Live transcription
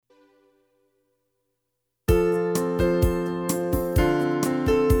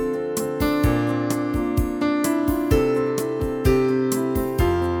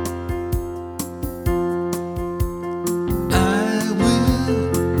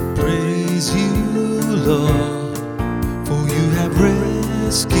Lord, for you have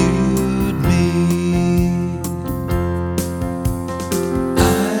rescued me. I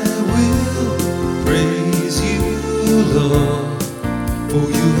will praise you, Lord, for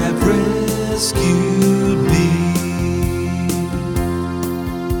you have rescued me.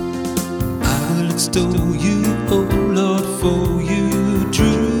 I will extol you, O Lord, for you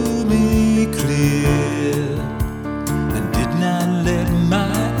drew me clear and did not let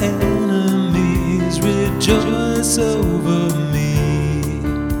my enemies rejoice over me.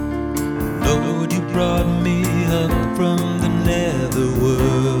 Lord, you brought me up from the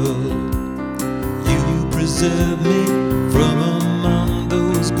netherworld. You preserved me from among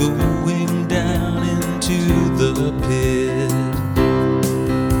those going down into the pit.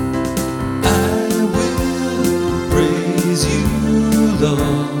 I will praise you,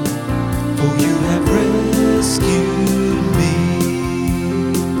 Lord, for you have rescued me.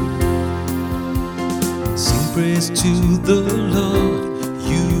 Sing praise to the Lord,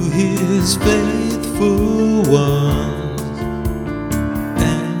 you his faithful ones,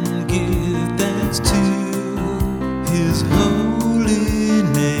 and give thanks to his holy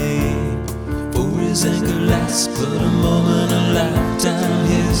name. For his anger lasts but a moment, a lifetime,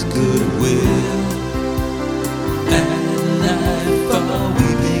 his goodwill. At night fall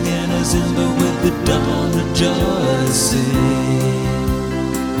weeping and as in the with the dawn rejoicing.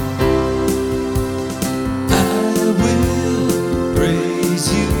 I will praise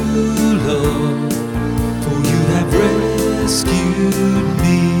you, Lord, for you have rescued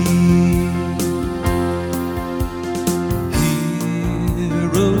me.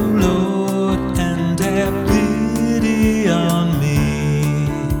 Hear, O Lord, and have pity on me.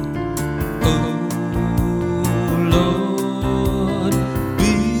 Oh Lord,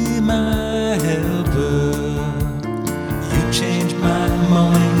 be my helper. You change my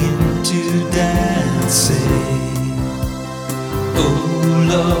mourning into dancing. Oh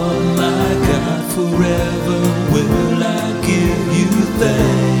Lord, my God, forever will